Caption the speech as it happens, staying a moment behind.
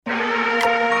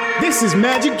This is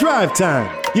Magic Drive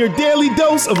Time, your daily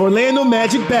dose of Orlando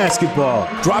Magic basketball.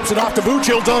 Drops it off to Vooch,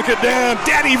 he'll dunk it down.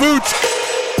 Daddy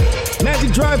Vooch!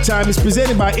 Magic Drive Time is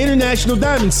presented by International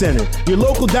Diamond Center, your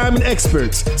local diamond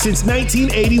experts since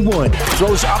 1981.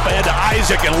 Throws up ahead to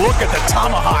Isaac, and look at the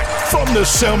tomahawk from the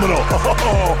Seminole.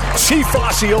 Oh, Chief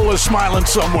Osceola smiling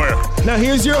somewhere. Now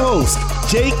here's your host,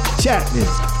 Jake Chapman.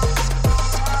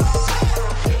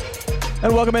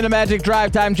 And welcome into Magic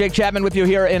Drive Time. Jake Chapman with you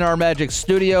here in our Magic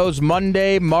Studios.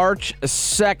 Monday, March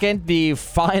 2nd, the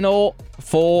final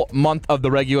full month of the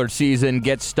regular season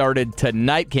gets started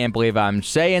tonight. Can't believe I'm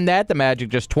saying that. The Magic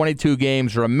just 22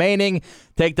 games remaining.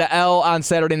 Take the L on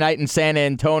Saturday night in San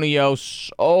Antonio.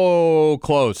 So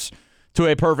close to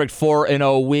a perfect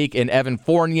 4-0 week. And Evan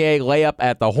Fournier, layup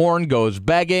at the horn, goes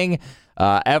begging.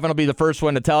 Evan will be the first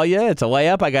one to tell you it's a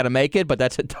layup. I got to make it, but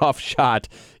that's a tough shot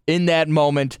in that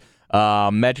moment.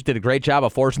 Magic did a great job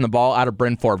of forcing the ball out of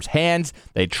Bryn Forbes' hands.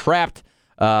 They trapped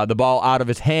the ball out of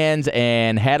his hands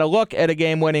and had a look at a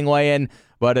game-winning lay-in,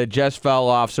 but it just fell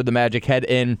off. So the Magic head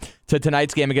in to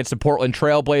tonight's game against the Portland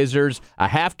Trail Blazers. A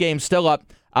half game still up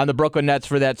on the Brooklyn Nets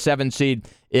for that 7th seed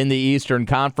in the Eastern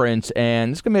Conference,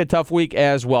 and it's going to be a tough week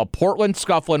as well. Portland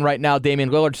scuffling right now. Damian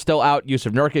Lillard still out.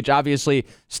 Jusuf Nurkic obviously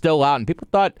still out, and people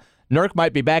thought Nurk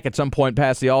might be back at some point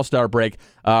past the All-Star break.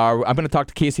 I'm going to talk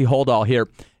to Casey Holdahl here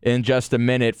in just a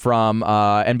minute from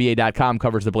NBA.com,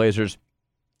 covers the Blazers.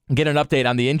 Get an update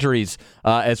on the injuries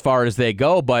as far as they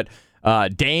go. But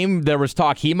Dame, there was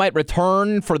talk he might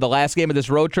return for the last game of this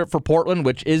road trip for Portland,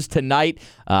 which is tonight.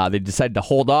 They decided to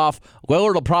hold off.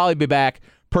 Lillard will probably be back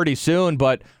pretty soon,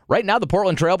 but right now the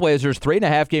Portland Trail Blazers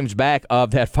 3.5 games back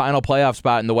of that final playoff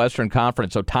spot in the Western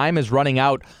Conference. So time is running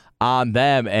out on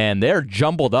them, and they're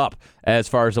jumbled up as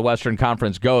far as the Western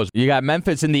Conference goes. You got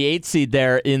Memphis in the 8th seed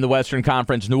there in the Western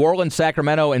Conference. New Orleans,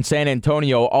 Sacramento, and San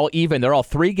Antonio all even. They're all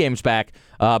 3 games back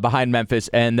behind Memphis,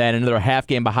 and then another half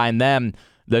game behind them,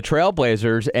 the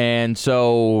Trailblazers. And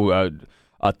so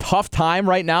a tough time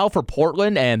right now for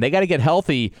Portland, and they got to get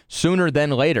healthy sooner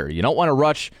than later. You don't want to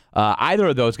rush either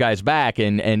of those guys back,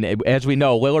 and as we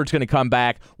know, Lillard's going to come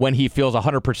back when he feels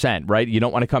 100%, right? You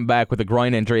don't want to come back with a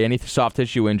groin injury, any soft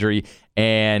tissue injury,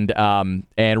 and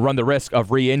run the risk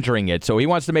of re-injuring it. So he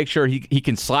wants to make sure he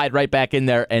can slide right back in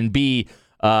there and be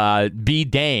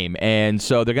Dame, and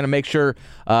so they're going to make sure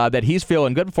that he's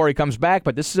feeling good before he comes back.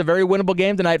 But this is a very winnable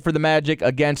game tonight for the Magic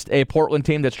against a Portland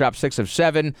team that's dropped 6 of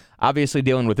 7, obviously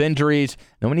dealing with injuries.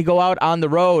 And when you go out on the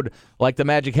road like the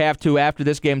Magic have to after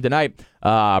this game tonight,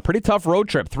 pretty tough road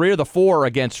trip. 3 of the 4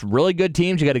 against really good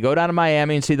teams. You got to go down to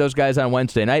Miami and see those guys on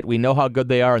Wednesday night. We know how good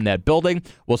they are in that building.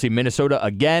 We'll see Minnesota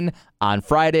again on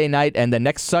Friday night, and then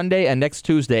next Sunday and next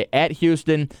Tuesday at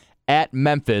Houston, at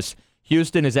Memphis.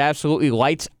 Houston is absolutely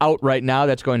lights out right now.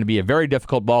 That's going to be a very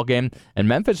difficult ball game. And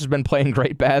Memphis has been playing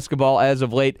great basketball as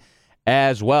of late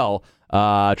as well,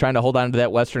 trying to hold on to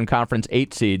that Western Conference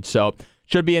 8 seed. So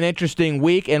should be an interesting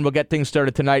week, and we'll get things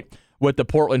started tonight with the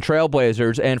Portland Trail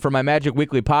Blazers. And for my Magic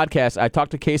Weekly podcast, I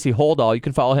talked to Casey Holdahl. You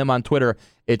can follow him on Twitter.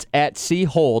 It's at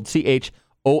CHold,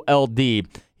 CHOLD.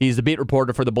 He's the beat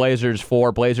reporter for the Blazers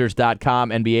for Blazers.com,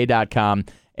 NBA.com.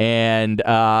 And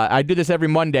I do this every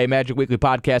Monday, Magic Weekly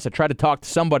Podcast. I try to talk to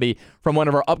somebody from one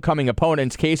of our upcoming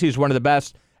opponents. Casey's one of the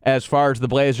best as far as the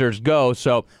Blazers go.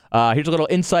 So here's a little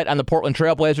insight on the Portland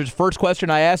Trail Blazers. First question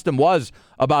I asked him was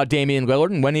about Damian Lillard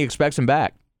and when he expects him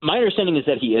back. My understanding is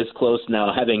that he is close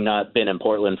now, having not been in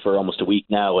Portland for almost a week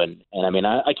now, and I mean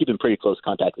I keep in pretty close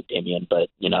contact with Damian, but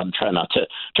I'm trying not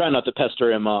to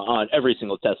pester him on every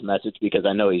single text message because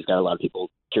I know he's got a lot of people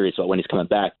curious about when he's coming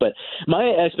back. But my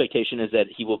expectation is that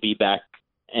he will be back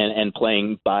and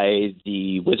playing by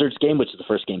the Wizards game, which is the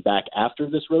first game back after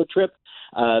this road trip.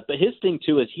 But his thing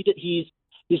too is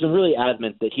he's been really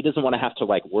adamant that he doesn't want to have to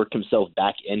work himself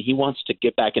back in. He wants to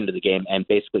get back into the game and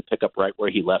basically pick up right where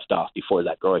he left off before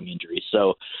that growing injury.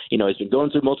 So, he's been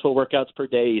going through multiple workouts per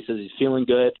day. He says he's feeling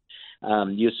good.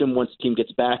 You assume once the team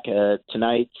gets back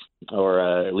tonight or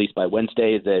at least by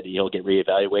Wednesday that he'll get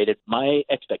reevaluated. My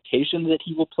expectation that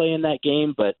he will play in that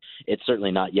game, but it's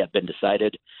certainly not yet been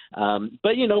decided.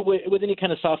 But, with any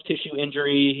kind of soft tissue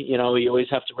injury, you always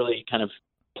have to really kind of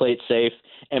play it safe,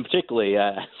 and particularly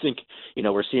I think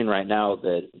we're seeing right now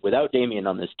that without Damian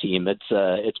on this team,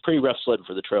 it's pretty rough sledding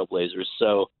for the Trailblazers.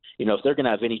 So if they're going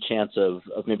to have any chance of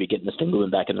maybe getting this thing moving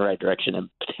back in the right direction and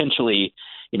potentially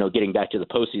getting back to the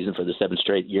postseason for the 7th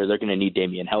straight year, they're going to need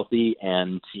Damian healthy,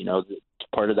 and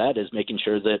part of that is making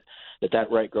sure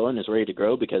that right growing is ready to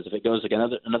grow, because if it goes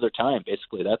another time,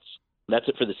 basically that's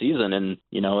it for the season. And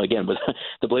again, with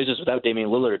the Blazers without Damian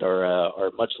Lillard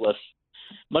are much less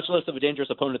of a dangerous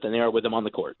opponent than they are with him on the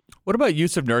court. What about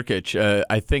Jusuf Nurkic?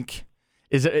 I think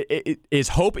Is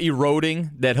hope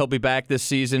eroding that he'll be back this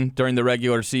season during the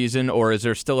regular season, or is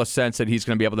there still a sense that he's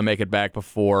going to be able to make it back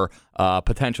before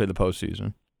potentially the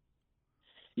postseason?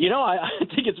 I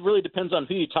think it really depends on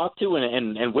who you talk to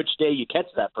and which day you catch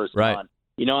that person on.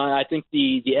 I think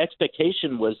the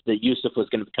expectation was that Yusuf was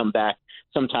going to come back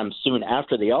sometime soon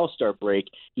after the All-Star break.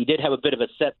 He did have a bit of a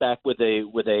setback with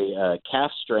a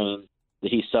calf strain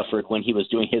that he suffered when he was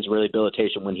doing his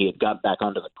rehabilitation when he had got back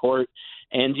onto the court.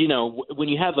 And, when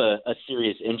you have a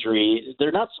serious injury,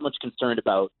 they're not so much concerned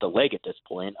about the leg at this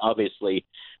point. Obviously,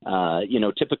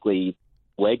 typically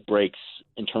leg breaks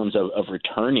in terms of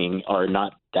returning are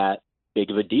not that big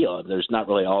of a deal. There's not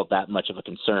really all that much of a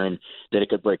concern that it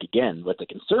could break again. What the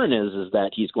concern is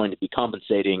that he's going to be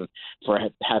compensating for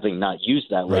having not used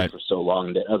that leg for so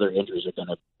long that other injuries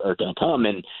are going to come.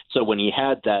 And so when he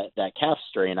had that calf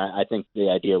strain, I think the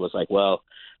idea was like, well,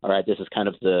 all right, this is kind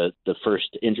of the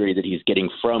first injury that he's getting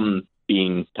from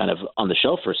being kind of on the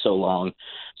shelf for so long.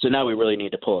 So now we really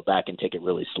need to pull it back and take it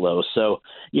really slow. So,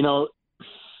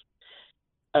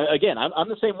 again, I'm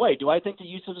the same way. Do I think that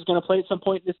Yusuf is going to play at some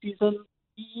point this season?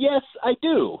 Yes, I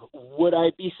do. Would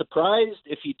I be surprised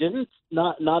if he didn't?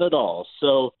 Not at all.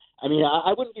 So, I mean,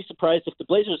 I wouldn't be surprised if the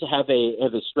Blazers have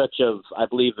a stretch of, I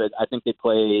think they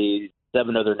play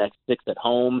 7 of their next 6 at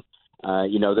home.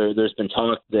 There's been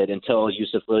talk that until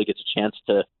Yusuf really gets a chance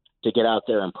to get out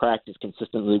there and practice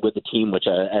consistently with the team, which,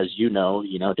 as during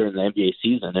the NBA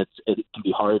season, it can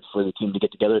be hard for the team to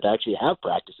get together to actually have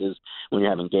practices when you're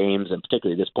having games, and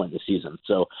particularly at this point in the season.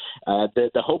 So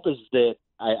the hope is that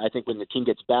I think when the team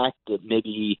gets back, that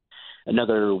maybe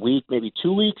another week, maybe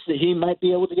 2 weeks, that he might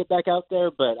be able to get back out there.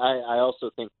 But I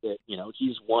also think that,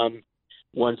 he's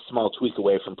one small tweak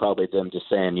away from probably them just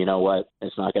saying, you know what,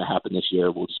 it's not going to happen this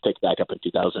year. We'll just pick back up in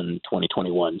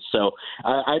 2020-21. So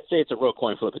I'd say it's a real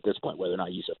coin flip at this point whether or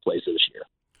not Yusuf plays this year.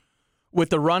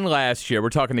 With the run last year, we're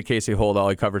talking to Casey Holdahl.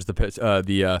 He covers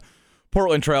the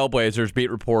Portland Trail Blazers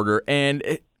beat reporter,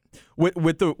 and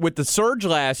with the surge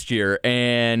last year,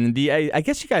 and I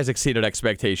guess you guys exceeded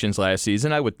expectations last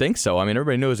season. I would think so. I mean,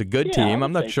 everybody knew it was a good team.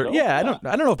 I'm not sure. So. Yeah, I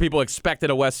don't know if people expected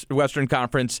a Western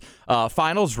Conference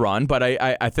Finals run, but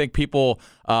I think people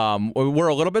were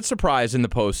a little bit surprised in the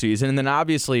postseason, and then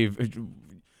obviously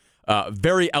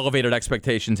very elevated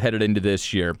expectations headed into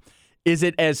this year. Is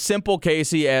it as simple,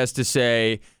 Casey, as to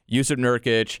say Yusuf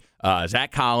Nurkic,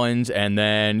 Zach Collins, and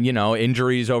then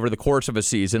injuries over the course of a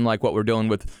season, like what we're dealing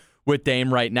with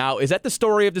Dame right now? Is that the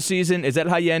story of the season? Is that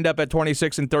how you end up at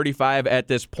 26-35 at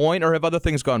this point, or have other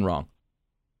things gone wrong?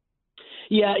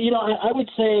 Yeah, I would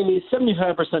say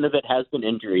 75% of it has been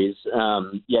injuries.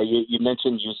 You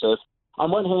mentioned Yusuf.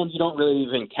 On one hand, you don't really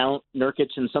even count Nurkic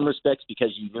in some respects because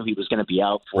you knew he was going to be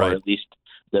out for at least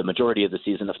the majority of the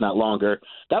season, if not longer.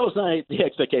 That was not the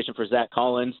expectation for Zach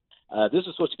Collins. This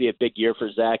is supposed to be a big year for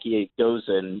Zach. He goes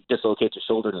and dislocates his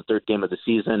shoulder in the 3rd game of the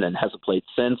season and hasn't played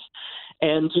since.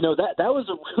 And, that was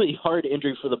a really hard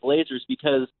injury for the Blazers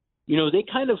because, they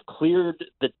kind of cleared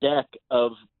the deck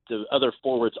of the other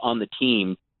forwards on the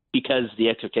team because the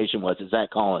expectation was that Zach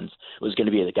Collins was going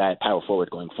to be the guy at power forward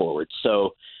going forward.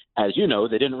 So, as you know,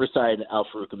 they didn't resign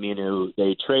Al-Farouq Aminu.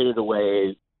 They traded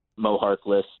away Mo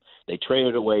Harkless. They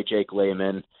traded away Jake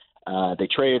Layman. They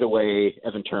traded away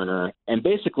Evan Turner. And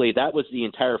basically that was the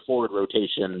entire forward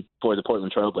rotation for the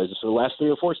Portland Trail Blazers for the last 3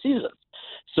 or 4 seasons.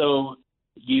 So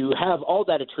you have all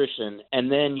that attrition,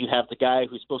 and then you have the guy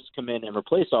who's supposed to come in and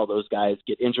replace all those guys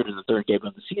get injured in the 3rd game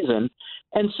of the season.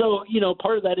 And so,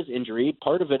 part of that is injury.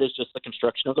 Part of it is just the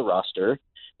construction of the roster.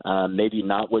 Maybe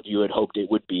not what you had hoped it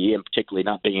would be, and particularly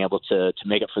not being able to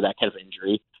make up for that kind of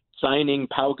injury. Signing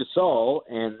Pau Gasol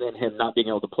and then him not being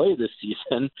able to play this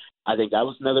season, I think that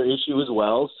was another issue as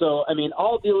well. So, I mean,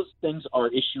 all those things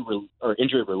are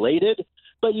injury related,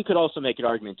 but you could also make an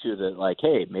argument too that, like,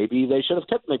 hey, maybe they should have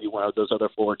kept maybe one of those other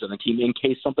forwards on the team in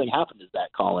case something happened to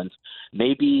Zach Collins.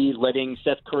 Maybe letting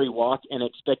Seth Curry walk and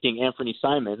expecting Anthony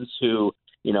Simons, who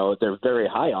they're very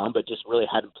high on, but just really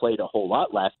hadn't played a whole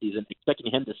lot last season,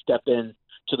 expecting him to step in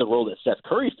to the role that Seth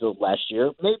Curry filled last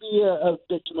year, maybe a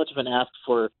bit too much of an ask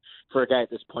for a guy at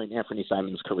this point in Anthony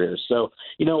Simons' career. So,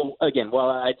 again, while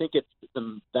I think it's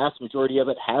the vast majority of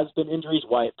it has been injuries,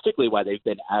 particularly why they've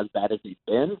been as bad as they've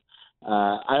been,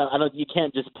 you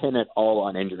can't just pin it all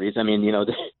on injuries. I mean,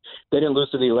 they didn't lose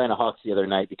to the Atlanta Hawks the other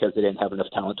night because they didn't have enough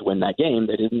talent to win that game.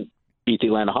 They didn't beat the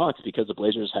Atlanta Hawks because the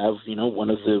Blazers have, one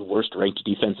of the worst ranked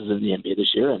defenses in the NBA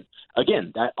this year. And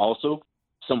again, that also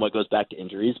somewhat goes back to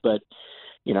injuries, but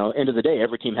end of the day,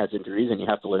 every team has injuries, and you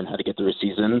have to learn how to get through a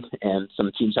season. And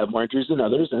some teams have more injuries than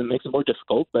others, and it makes it more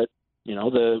difficult. But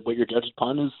what you're judged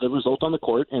upon is the result on the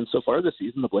court. And so far this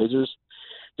season, the Blazers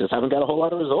just haven't got a whole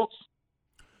lot of results.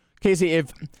 Casey,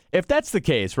 if that's the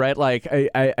case, right? Like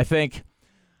I think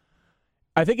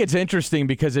it's interesting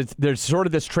because there's sort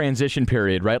of this transition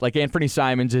period, right? Like Anthony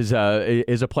Simons is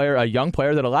a player, a young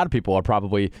player that a lot of people are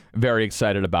probably very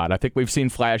excited about. I think we've seen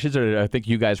flashes, or I think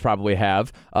you guys probably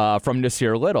have, from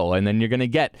Nasir Little, and then you're going to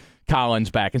get Collins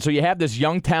back. And so you have this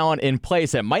young talent in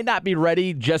place that might not be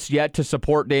ready just yet to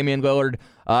support Damian Lillard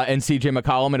and CJ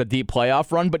McCollum in a deep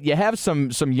playoff run, but you have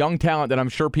some young talent that I'm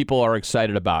sure people are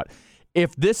excited about.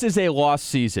 If this is a lost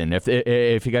season, if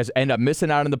you guys end up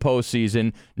missing out in the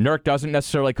postseason, Nurk doesn't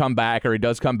necessarily come back, or he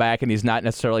does come back and he's not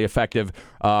necessarily effective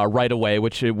right away,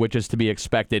 which is to be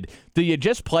expected, do you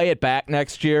just play it back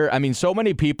next year? I mean, so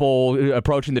many people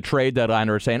approaching the trade deadline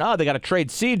are saying, oh, they got to trade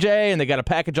CJ and they got to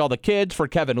package all the kids for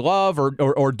Kevin Love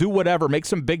or do whatever, make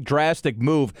some big drastic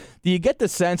move. Do you get the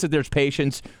sense that there's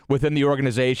patience within the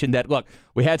organization that, look,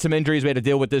 we had some injuries we had to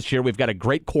deal with this year. We've got a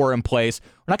great core in place.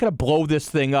 We're not going to blow this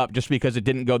thing up just because it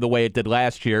didn't go the way it did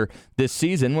last year, this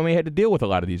season, when we had to deal with a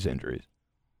lot of these injuries.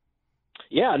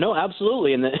 Yeah, no,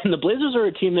 absolutely. And the Blazers are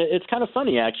a team that it's kind of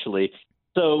funny, actually.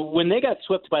 So when they got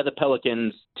swept by the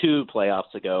Pelicans 2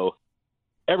 playoffs ago,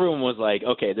 everyone was like,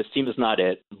 okay, this team is not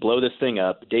it. Blow this thing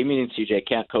up. Damian and CJ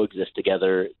can't coexist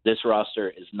together. This roster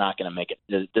is not going to make it.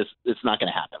 It's not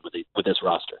going to happen with this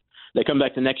roster. They come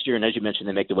back the next year, and as you mentioned,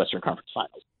 they make the Western Conference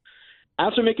Finals.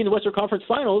 After making the Western Conference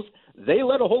Finals, they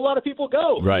let a whole lot of people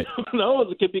go. Right.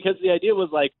 Because the idea was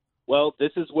like, well,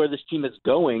 this is where this team is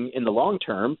going in the long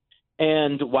term.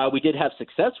 And while we did have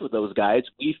success with those guys,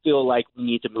 we feel like we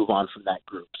need to move on from that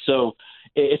group. So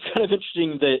it's kind of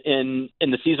interesting that in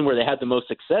the season where they had the most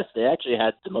success, they actually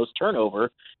had the most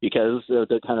turnover because of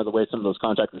the kind of the way some of those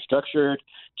contracts were structured,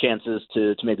 chances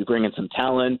to maybe bring in some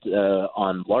talent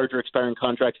on larger expiring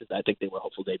contracts. I think they were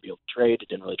hopeful they'd be able to trade. It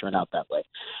didn't really turn out that way.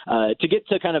 To get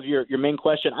to kind of your main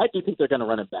question, I do think they're going to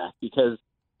run it back because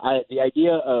the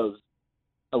idea of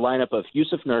a lineup of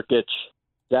Jusuf Nurkic,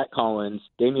 Zach Collins,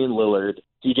 Damian Lillard,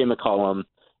 CJ McCollum,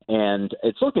 and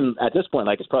it's looking at this point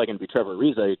like it's probably going to be Trevor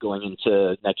Ariza going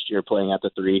into next year playing at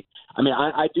the 3. I mean,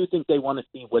 I do think they want to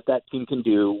see what that team can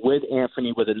do with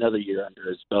Anthony with another year under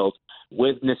his belt,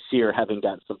 with Nasir having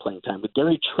gotten some playing time, with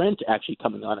Gary Trent actually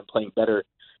coming on and playing better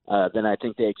than I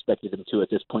think they expected him to at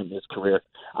this point in his career.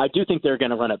 I do think they're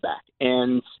going to run it back.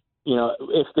 And, you know,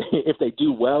 if they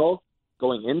do well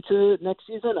going into next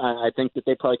season, I think that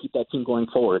they probably keep that team going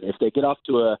forward. If they get off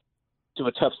to a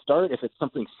tough start, if it's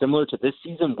something similar to this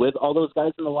season with all those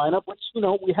guys in the lineup, which, you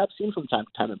know, we have seen from time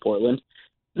to time in Portland,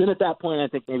 then at that point I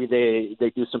think maybe they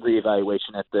do some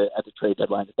reevaluation at the trade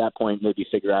deadline. At that point, maybe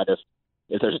figure out if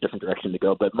there's a different direction to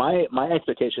go. But my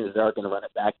expectation is they are going to run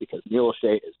it back because Neil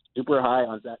O'Shea is super high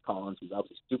on Zach Collins. He's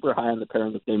obviously super high on the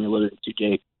pairing with Damian Lillard and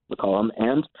CJ McCollum.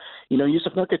 And, you know,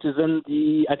 Jusuf Nurkic is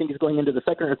I think he's going into the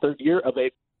second or third year of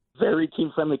a very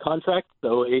team-friendly contract.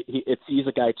 So he's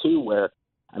a guy, too, where,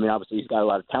 I mean, obviously he's got a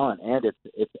lot of talent, and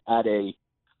it's at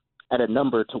a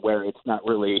number to where it's not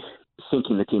really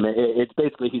sinking the team. It's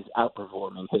basically he's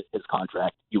outperforming his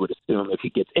contract, you would assume, if he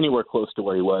gets anywhere close to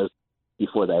where he was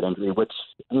before that injury, which,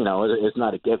 you know, is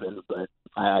not a given, but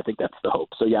I think that's the hope.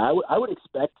 So, yeah, I would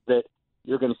expect that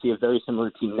you're going to see a very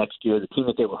similar team next year. The team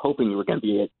that they were hoping you were going to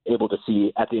be able to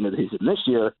see at the end of the season this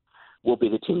year will be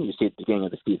the team you see at the beginning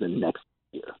of the season next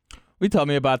year. Will you tell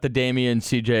me about the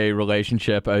Damian-CJ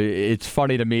relationship? It's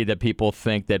funny to me that people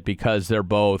think that because they're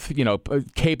both, you know,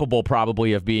 capable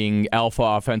probably of being alpha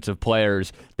offensive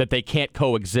players, that they can't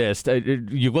coexist.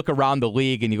 You look around the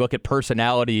league and you look at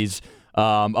personalities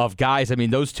of guys. I mean,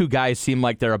 those two guys seem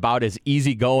like they're about as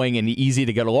easygoing and easy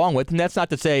to get along with. And that's not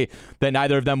to say that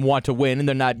neither of them want to win and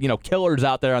they're not, you know, killers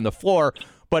out there on the floor.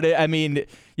 But, I mean,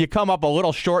 you come up a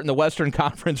little short in the Western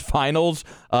Conference Finals,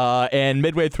 and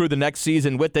midway through the next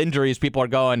season with injuries, people are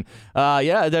going,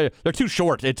 they're too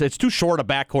short. It's too short a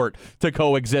backcourt to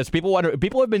coexist. People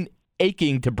have been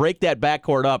aching to break that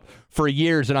backcourt up for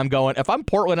years, and I'm going, if I'm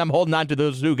Portland, I'm holding on to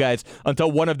those two guys until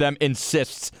one of them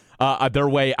insists their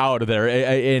way out of there.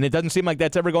 And it doesn't seem like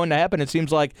that's ever going to happen. It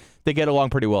seems like they get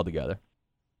along pretty well together.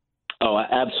 Oh,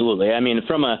 absolutely. I mean,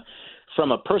 from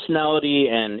a personality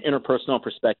and interpersonal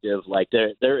perspective, like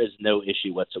there is no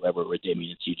issue whatsoever with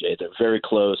Damian and CJ. They're very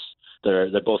close.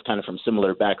 They're both kind of from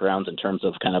similar backgrounds in terms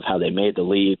of kind of how they made the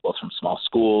league, both from small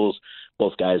schools,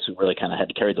 both guys who really kind of had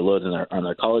to carry the load on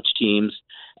their college teams,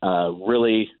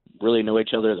 really know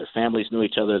each other. Their families knew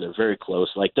each other. They're very close.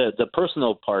 Like the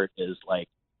personal part is like,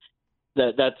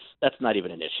 that's not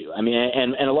even an issue. I mean,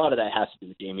 and a lot of that has to do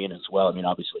with Damian as well. I mean,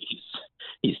 obviously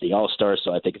he's the all-star,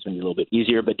 so I think it's going to be a little bit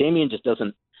easier. But Damian just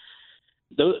doesn't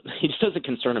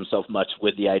concern himself much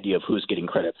with the idea of who's getting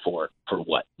credit for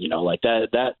what. You know, like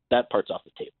that part's off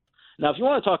the table. Now, if you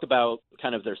want to talk about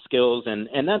kind of their skills, and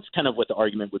that's kind of what the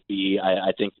argument would be,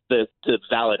 I think the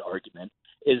valid argument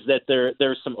is that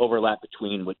there's some overlap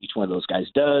between what each one of those guys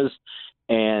does,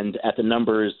 and at the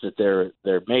numbers that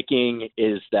they're making,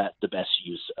 is that the best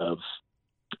use of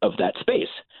that space.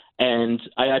 And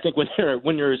I think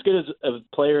when you're as good as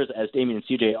players as Damian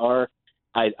and CJ are,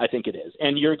 I think it is.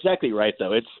 And you're exactly right,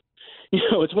 though.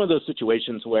 It's one of those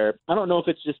situations where I don't know if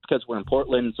it's just because we're in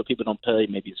Portland, so people don't pay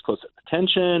maybe as close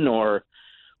attention, or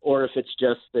if it's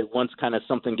just that once kind of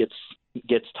something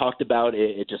gets talked about,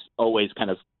 it just always kind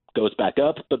of goes back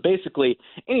up. But basically,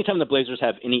 anytime the Blazers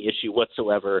have any issue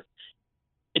whatsoever,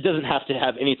 it doesn't have to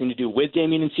have anything to do with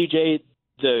Damian and CJ.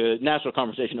 The national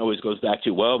conversation always goes back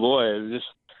to, well, boy, this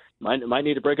might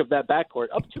need to break up that backcourt,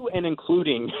 up to and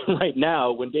including right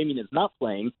now when Damian is not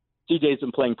playing. CJ's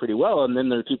been playing pretty well, and then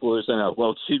there are people who are saying, oh,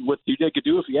 well, see what CJ could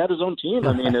do if he had his own team.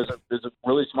 I mean, is it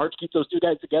really smart to keep those two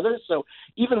guys together? So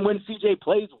even when CJ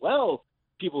plays well,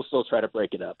 people still try to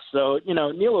break it up. So,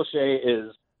 Neil O'Shea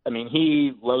is,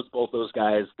 he loves both those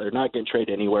guys. They're not getting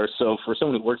traded anywhere. So for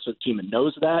someone who works with the team and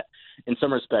knows that, in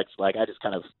some respects, I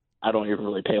don't even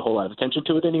really pay a whole lot of attention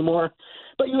to it anymore.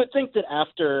 But you would think that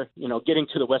after, getting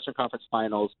to the Western Conference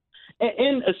Finals,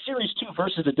 in a Series 2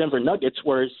 versus the Denver Nuggets,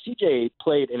 where CJ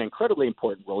played an incredibly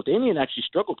important role, Damian actually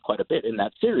struggled quite a bit in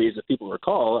that series, if people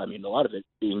recall. A lot of it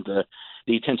being the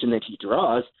attention that he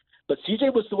draws. But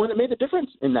CJ was the one that made the difference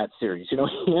in that series. He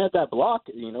had that block,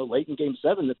 late in Game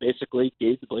 7 that basically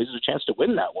gave the Blazers a chance to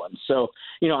win that one. So,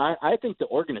 I think the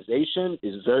organization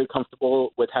is very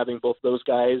comfortable with having both those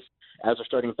guys as a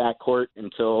starting backcourt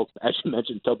until, as you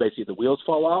mentioned, until basically the wheels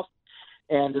fall off.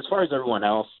 And as far as everyone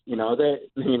else,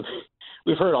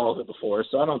 we've heard all of it before,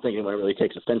 so I don't think anyone really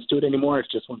takes offense to it anymore.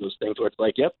 It's just one of those things where it's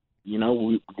like, yep,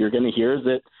 you're going to hear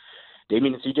that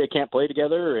Damian and CJ can't play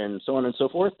together and so on and so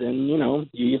forth. And, you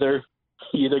either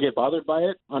get bothered by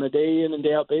it on a day in and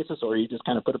day out basis, or you just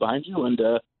kind of put it behind you and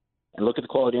look at the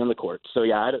quality on the court. So,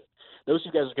 yeah, those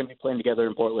two guys are going to be playing together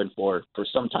in Portland for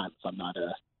some time, if I'm not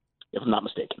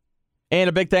mistaken. And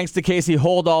a big thanks to Casey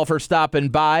Holdahl for stopping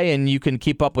by, and you can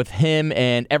keep up with him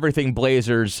and everything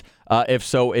Blazers if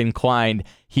so inclined.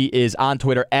 He is on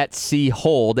Twitter at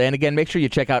 @CHold. And again, make sure you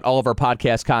check out all of our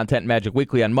podcast content, Magic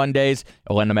Weekly on Mondays,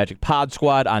 Orlando Magic Pod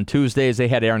Squad on Tuesdays. They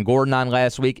had Aaron Gordon on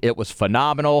last week. It was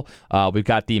phenomenal. We've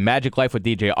got the Magic Life with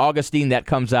DJ Augustine. That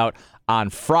comes out on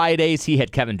Fridays. He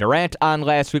had Kevin Durant on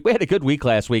last week. We had a good week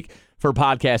last week for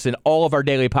podcasts, and all of our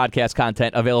daily podcast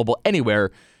content available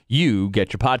anywhere you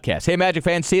get your podcast. Hey, Magic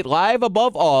fans, see it live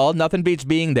above all. Nothing beats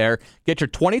being there. Get your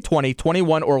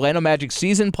 2020-21 Orlando Magic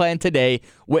season plan today.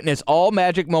 Witness all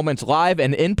Magic moments live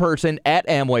and in person at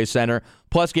Amway Center.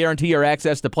 Plus, guarantee your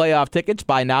access to playoff tickets.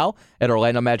 Buy now at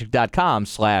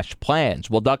OrlandoMagic.com/plans.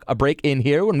 We'll duck a break in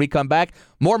here. When we come back,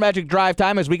 more Magic Drive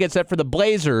Time as we get set for the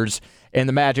Blazers and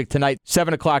the Magic tonight.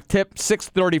 7 o'clock tip,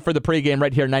 6:30 for the pregame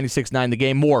right here, 96.9 The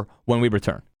Game. More when we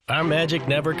return. Our Magic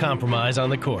never compromise on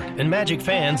the court, and Magic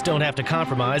fans don't have to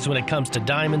compromise when it comes to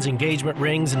diamonds, engagement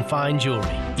rings, and fine jewelry.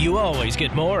 You always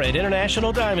get more at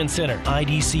International Diamond Center.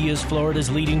 IDC is Florida's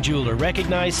leading jeweler,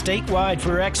 recognized statewide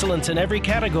for excellence in every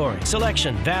category,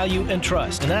 selection, value, and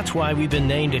trust. And that's why we've been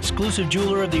named exclusive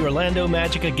jeweler of the Orlando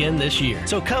Magic again this year.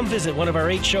 So come visit one of our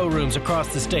 8 showrooms across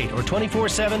the state or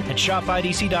 24/7 at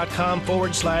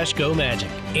shopidc.com/go Magic.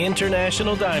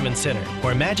 International Diamond Center,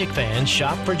 where Magic fans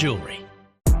shop for jewelry.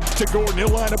 To Gordon, he'll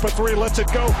line up a 3, lets it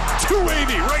go.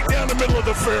 280 right down the middle of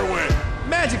the fairway.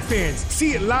 Magic fans,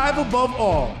 see it live above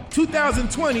all.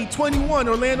 2020-21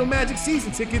 Orlando Magic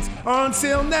season tickets are on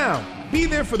sale now. Be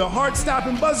there for the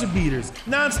heart-stopping buzzer beaters,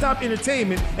 non-stop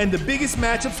entertainment, and the biggest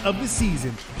matchups of the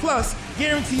season. Plus,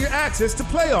 guarantee your access to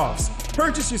playoffs.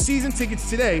 Purchase your season tickets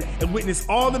today and witness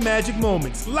all the Magic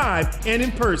moments live and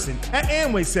in person at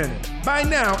Amway Center. Buy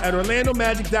now at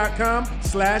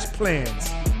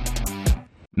OrlandoMagic.com/plans.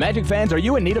 Magic fans, are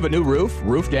you in need of a new roof?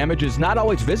 Roof damage is not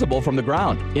always visible from the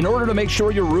ground. In order to make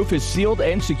sure your roof is sealed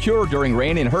and secure during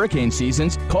rain and hurricane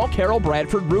seasons, call Carol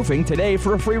Bradford Roofing today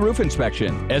for a free roof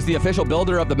inspection. As the official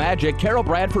builder of the Magic, Carol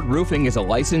Bradford Roofing is a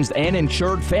licensed and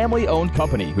insured family-owned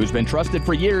company who's been trusted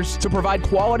for years to provide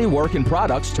quality work and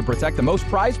products to protect the most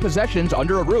prized possessions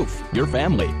under a roof, your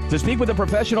family. To speak with a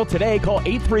professional today, call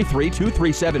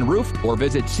 833-237-ROOF or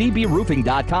visit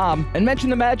cbroofing.com and mention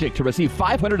the Magic to receive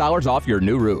 $500 off your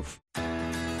new roof.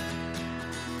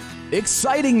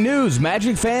 Exciting news,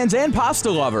 Magic fans and pasta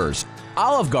lovers.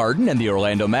 Olive Garden and the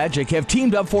Orlando Magic have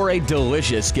teamed up for a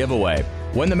delicious giveaway.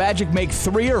 When the Magic make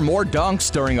 3 or more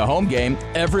dunks during a home game,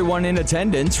 everyone in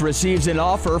attendance receives an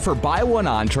offer for buy one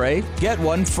entree, get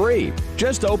one free.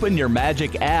 Just open your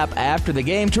Magic app after the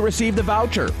game to receive the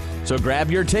voucher. So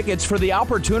grab your tickets for the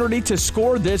opportunity to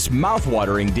score this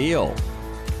mouthwatering deal.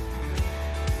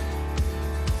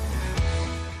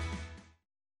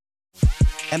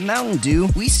 At Mountain Dew,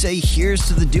 we say here's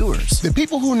to the doers. The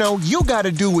people who know you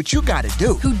gotta do what you gotta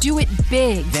do. Who do it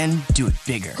big. Then do it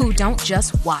bigger. Who don't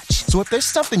just watch. So if there's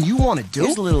something you want to do,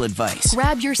 here's a little advice.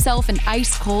 Grab yourself an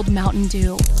ice-cold Mountain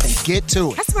Dew. Then get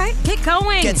to it. That's right. Get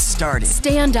going. Get started.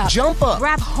 Stand up. Jump up.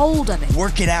 Grab hold of it.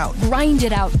 Work it out. Grind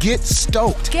it out. Get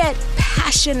stoked. Get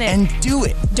passionate. And do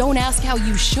it. Don't ask how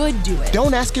you should do it.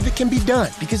 Don't ask if it can be done.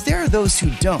 Because there are those who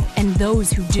don't. And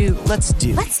those who do. Let's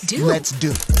do. Let's do. Let's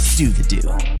do. Do the do.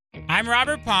 I'm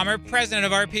Robert Palmer, president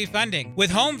of RP Funding.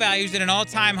 With home values at an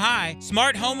all-time high,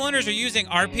 smart homeowners are using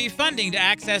RP Funding to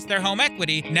access their home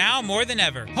equity now more than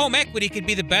ever. Home equity could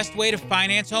be the best way to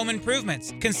finance home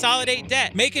improvements, consolidate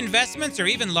debt, make investments, or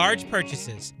even large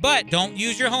purchases. But don't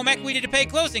use your home equity to pay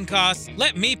closing costs.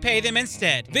 Let me pay them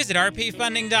instead. Visit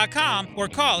rpfunding.com or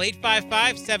call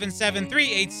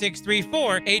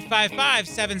 855-773-8634,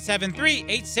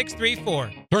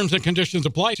 855-773-8634. Terms and conditions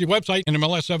apply. See website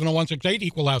NMLS 70168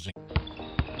 Equal Housing.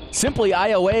 Simply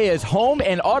IOA is home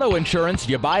and auto insurance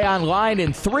you buy online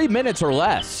in 3 minutes or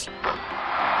less.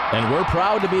 And we're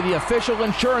proud to be the official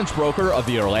insurance broker of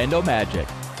the Orlando Magic.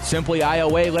 Simply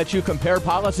IOA lets you compare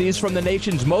policies from the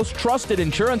nation's most trusted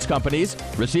insurance companies,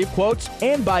 receive quotes,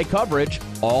 and buy coverage,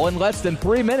 all in less than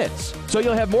 3 minutes. So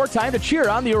you'll have more time to cheer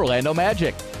on the Orlando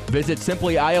Magic. Visit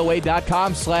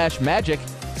simplyioa.com/magic.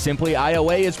 Simply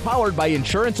IOA is powered by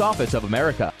Insurance Office of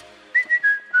America.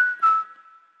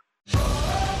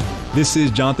 This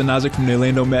is Jonathan Isaac from the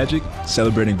Orlando Magic,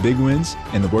 celebrating big wins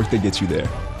and the work that gets you there.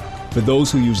 For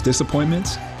those who use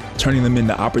disappointments, turning them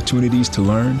into opportunities to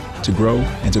learn, to grow,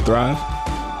 and to thrive.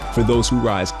 For those who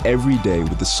rise every day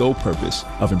with the sole purpose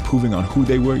of improving on who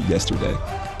they were yesterday.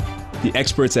 The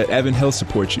experts at Advent Health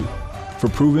support you for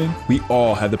proving we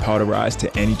all have the power to rise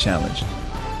to any challenge.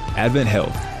 Advent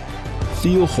Health.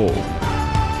 Feel whole.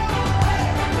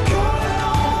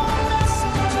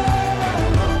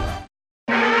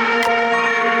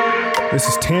 This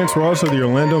is Terrence Ross of the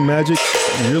Orlando Magic,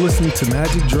 and you're listening to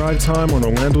Magic Drive Time on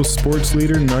Orlando Sports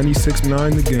Leader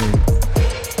 96.9 The Game.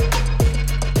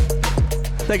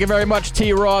 Thank you very much,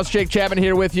 T. Ross. Jake Chapman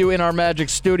here with you in our Magic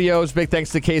studios. Big thanks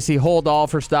to Casey Holdahl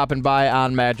for stopping by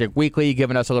on Magic Weekly,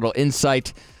 giving us a little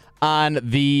insight on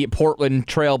the Portland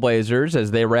Trailblazers as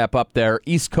they wrap up their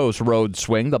East Coast road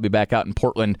swing. They'll be back out in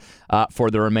Portland for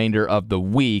the remainder of the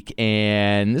week.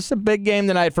 And this is a big game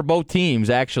tonight for both teams,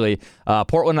 actually.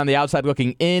 Portland on the outside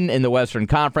looking in the Western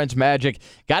Conference. Magic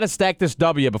got to stack this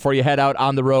W before you head out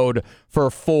on the road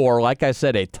for 4. Like I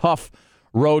said, a tough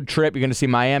road trip. You're going to see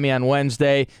Miami on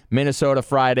Wednesday, Minnesota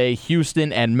Friday,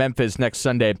 Houston and Memphis next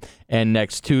Sunday and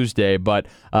next Tuesday. But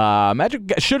Magic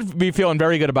should be feeling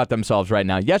very good about themselves right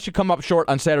now. Yes, you come up short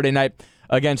on Saturday night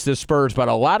against the Spurs, but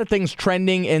a lot of things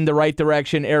trending in the right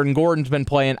direction. Aaron Gordon's been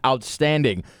playing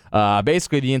outstanding.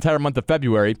 Basically, the entire month of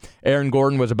February, Aaron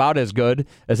Gordon was about as good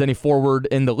as any forward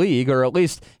in the league, or at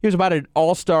least he was about an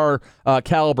all-star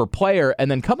caliber player.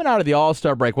 And then coming out of the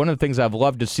all-star break, one of the things I've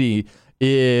loved to see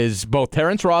is both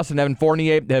Terrence Ross and Evan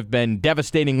Fournier have been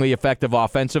devastatingly effective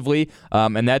offensively,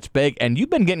 and that's big. And you've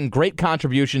been getting great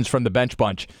contributions from the bench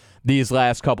bunch these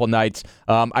last couple nights.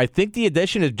 I think the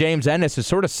addition of James Ennis has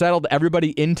sort of settled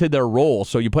everybody into their role.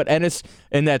 So you put Ennis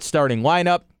in that starting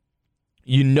lineup.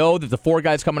 You know that the 4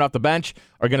 guys coming off the bench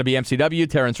are going to be MCW,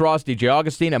 Terrence Ross, DJ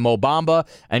Augustine, and Mo Bamba,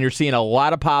 and you're seeing a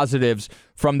lot of positives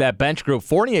from that bench group.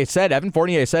 Evan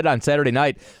Fournier said on Saturday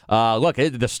night, look,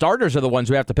 the starters are the ones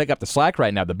who have to pick up the slack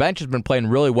right now. The bench has been playing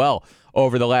really well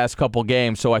over the last couple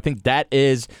games, so I think that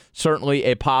is certainly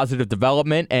a positive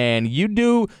development, and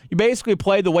you basically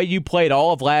play the way you played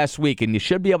all of last week, and you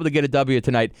should be able to get a W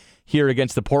tonight here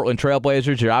against the Portland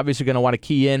Trailblazers. You're obviously going to want to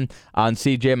key in on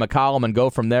C.J. McCollum and go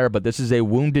from there, but this is a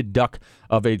wounded duck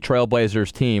of a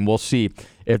Trailblazers team. We'll see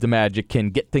if the Magic can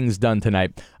get things done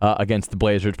tonight against the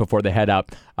Blazers before they head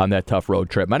out on that tough road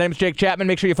trip. My name is Jake Chapman.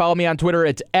 Make sure you follow me on Twitter.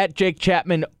 It's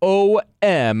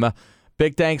 @JakeChapmanOM.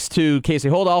 Big thanks to Casey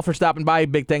Holdahl for stopping by.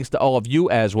 Big thanks to all of you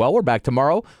as well. We're back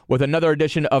tomorrow with another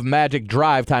edition of Magic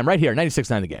Drive Time right here,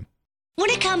 96.9 The Game. When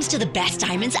it comes to the best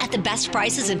diamonds at the best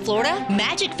prices in Florida,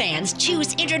 Magic fans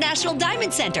choose International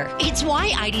Diamond Center. It's why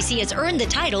IDC has earned the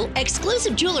title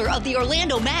Exclusive Jeweler of the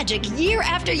Orlando Magic year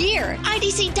after year.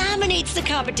 IDC dominates the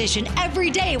competition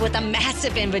every day with a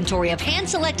massive inventory of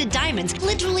hand-selected diamonds,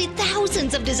 literally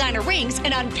thousands of designer rings,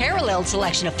 an unparalleled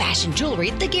selection of fashion jewelry,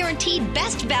 the guaranteed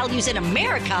best values in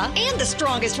America, and the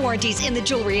strongest warranties in the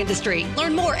jewelry industry.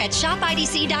 Learn more at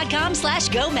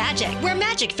shopidc.com/GoMagic, where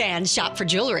Magic fans shop for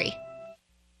jewelry.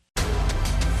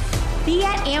 Be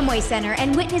at Amway Center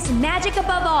and witness magic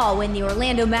above all when the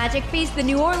Orlando Magic face the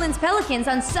New Orleans Pelicans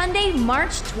on Sunday,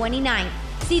 March 29th.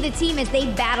 See the team as they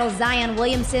battle Zion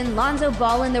Williamson, Lonzo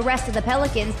Ball, and the rest of the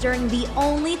Pelicans during the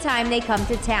only time they come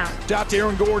to town. Out to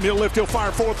Aaron Gordon, he'll lift, he'll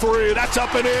fire for 3. That's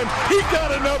up and in. He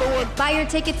got another one. Buy your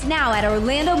tickets now at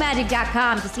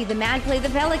OrlandoMagic.com to see the Mag play the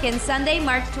Pelicans Sunday,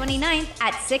 March 29th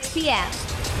at 6 p.m.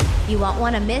 You won't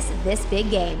want to miss this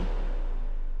big game.